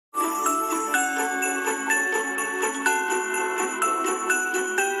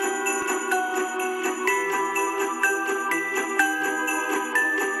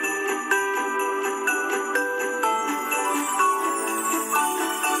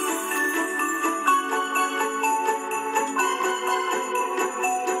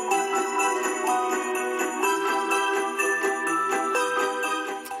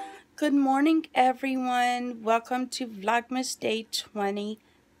morning, everyone. Welcome to Vlogmas Day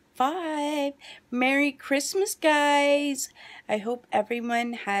 25. Merry Christmas, guys. I hope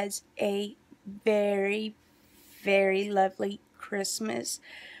everyone has a very, very lovely Christmas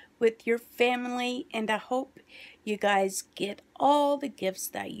with your family, and I hope you guys get all the gifts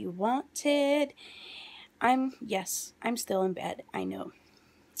that you wanted. I'm still in bed, I know.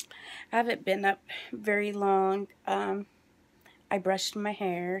 I haven't been up very long. I brushed my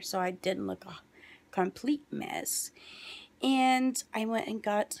hair so I didn't look a complete mess. And I went and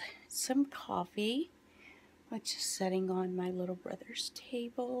got some coffee, which is sitting on my little brother's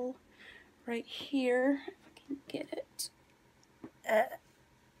table right here. If I can get it.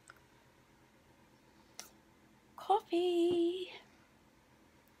 Coffee.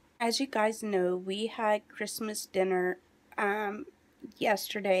 As you guys know, we had Christmas dinner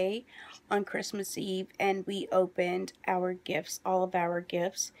yesterday on Christmas Eve, and we opened our gifts, all of our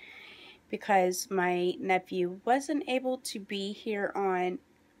gifts, because my nephew wasn't able to be here on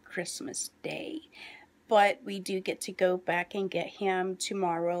Christmas Day. But we do get to go back and get him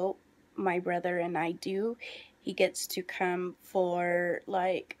tomorrow. My brother and I do. He gets to come for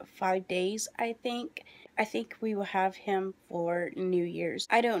like 5 days, I think. I think we will have him for New Year's.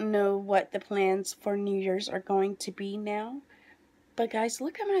 I don't know what the plans for New Year's are going to be now. But guys,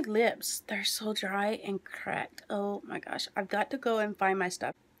 look at my lips. They're so dry and cracked. Oh my gosh. I've got to go and find my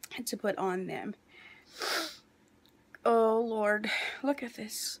stuff to put on them. Oh Lord, look at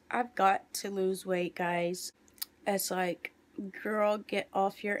this. I've got to lose weight, guys. It's like, girl, get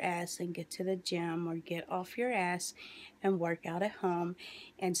off your ass and get to the gym, or get off your ass and work out at home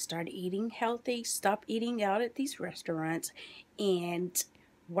and start eating healthy. Stop eating out at these restaurants and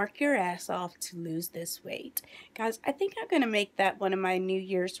work your ass off to lose this weight. Guys, I think I'm going to make that one of my New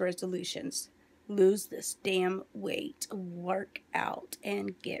Year's resolutions. Lose this damn weight, work out,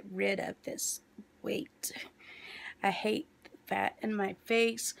 and get rid of this weight. I hate fat in my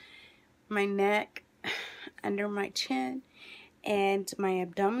face, my neck, under my chin, and my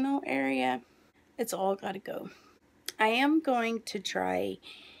abdominal area. It's all gotta go. I am going to try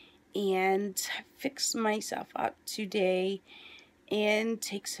and fix myself up today and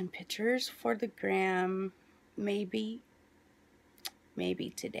take some pictures for the gram. Maybe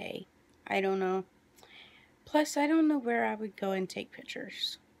today. I don't know. Plus, I don't know where I would go and take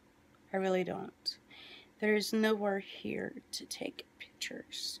pictures. I really don't. There's nowhere here to take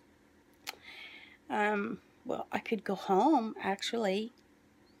pictures. Well, I could go home, actually,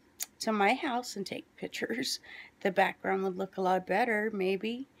 to my house and take pictures. The background would look a lot better,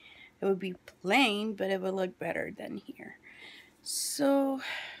 maybe. It would be plain, but it would look better than here. So,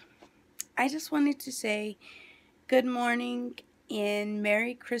 I just wanted to say good morning and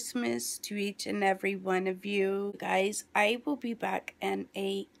Merry Christmas to each and every one of you. Guys, I will be back in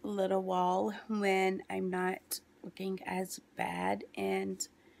a little while when I'm not looking as bad and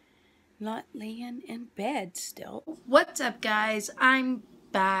not laying in bed still. What's up, guys? I'm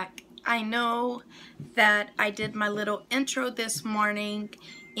back. I know that I did my little intro this morning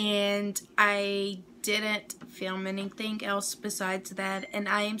and I didn't film anything else besides that, and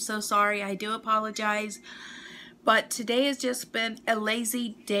I am so sorry. I do apologize. But today has just been a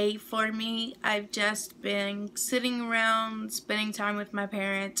lazy day for me. I've just been sitting around, spending time with my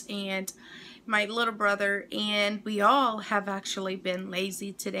parents and my little brother, and we all have actually been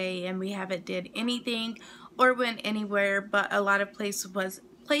lazy today, and we haven't did anything or went anywhere, but a lot of places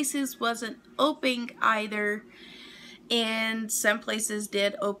wasn't open either, and some places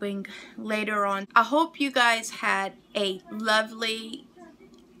did open later on. I hope you guys had a lovely,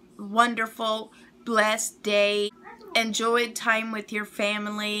 wonderful, blessed day, enjoyed time with your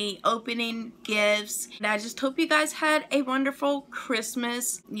family, opening gifts, and I just hope you guys had a wonderful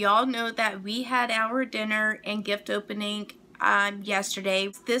Christmas. Y'all know that we had our dinner and gift opening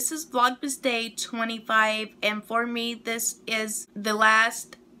yesterday. This is Vlogmas Day 25, and for me this is the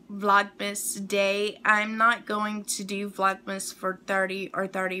last Vlogmas day. I'm not going to do Vlogmas for 30 or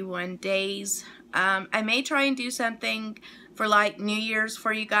 31 days. I may try and do something for like New Year's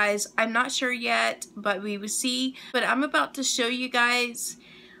for you guys. I'm not sure yet, but we will see. But I'm about to show you guys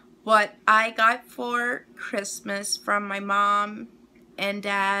what I got for Christmas from my mom and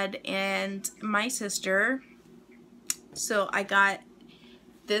dad and my sister. So I got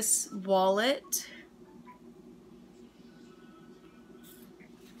this wallet.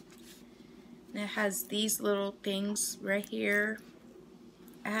 It has these little things right here.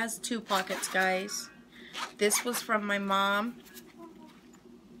 It has 2 pockets, guys. This was from my mom.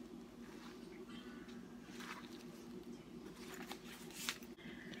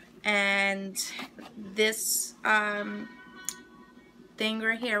 And this thing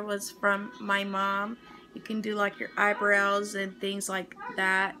right here was from my mom. You can do like your eyebrows and things like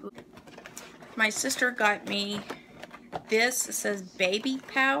that. My sister got me this. It says baby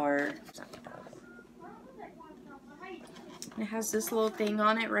power. It has this little thing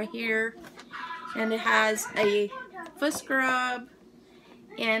on it right here. And it has a foot scrub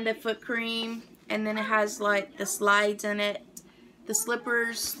and a foot cream. And then it has like the slides in it. The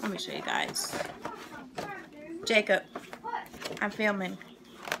slippers. Let me show you guys. Jacob, I'm filming.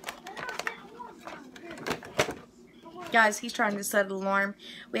 Guys, he's trying to set an alarm.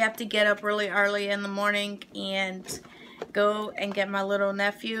 We have to get up really early in the morning and go and get my little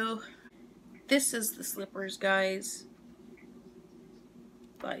nephew. This is the slippers, guys.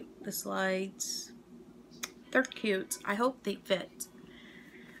 Like the slides. They're cute. I hope they fit.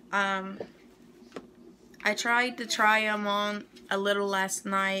 I tried to try them on a little last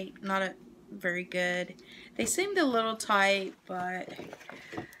night. Not very good. They seemed a little tight, but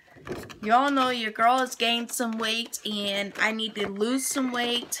y'all know your girl has gained some weight and I need to lose some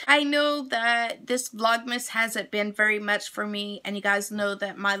weight. I know that this Vlogmas hasn't been very much for me, and you guys know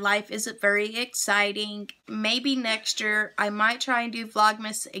that my life isn't very exciting. Maybe next year I might try and do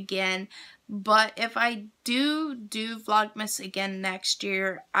Vlogmas again, but if I do Vlogmas again next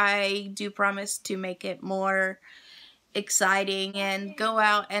year, I do promise to make it more exciting and go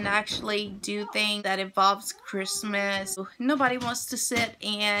out and actually do things that involves Christmas. Nobody wants to sit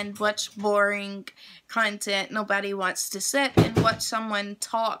and watch boring content. Nobody wants to sit and watch someone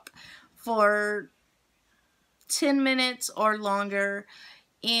talk for 10 minutes or longer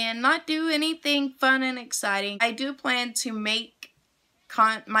and not do anything fun and exciting. I do plan to make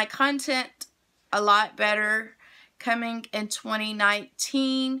my content a lot better coming in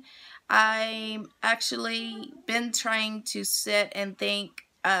 2019. I'm actually been trying to sit and think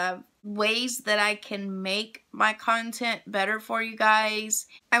of ways that I can make my content better for you guys.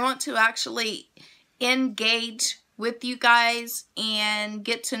 I want to actually engage with you guys and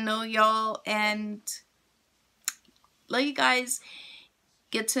get to know y'all and let you guys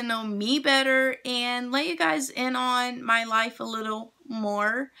get to know me better and let you guys in on my life a little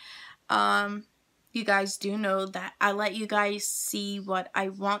more. You guys do know that I let you guys see what I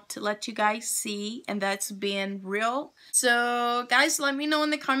want to let you guys see, and that's being real. So guys, let me know in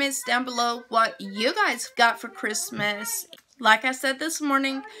the comments down below what you guys got for Christmas. Like I said this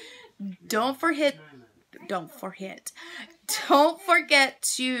morning, don't forget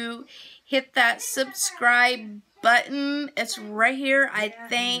to hit that subscribe button. It's right here, I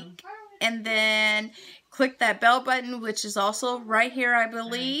think, and then click that bell button, which is also right here, I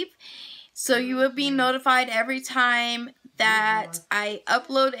believe. So you will be notified every time that I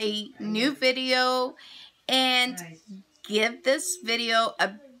upload a new video, and give this video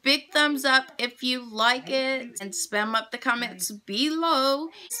a big thumbs up if you like it, and spam up the comments below.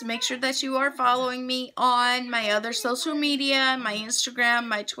 So make sure that you are following me on my other social media, my Instagram,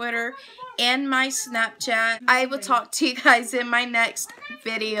 my Twitter, and my Snapchat. I will talk to you guys in my next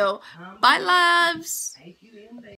video. Bye, loves!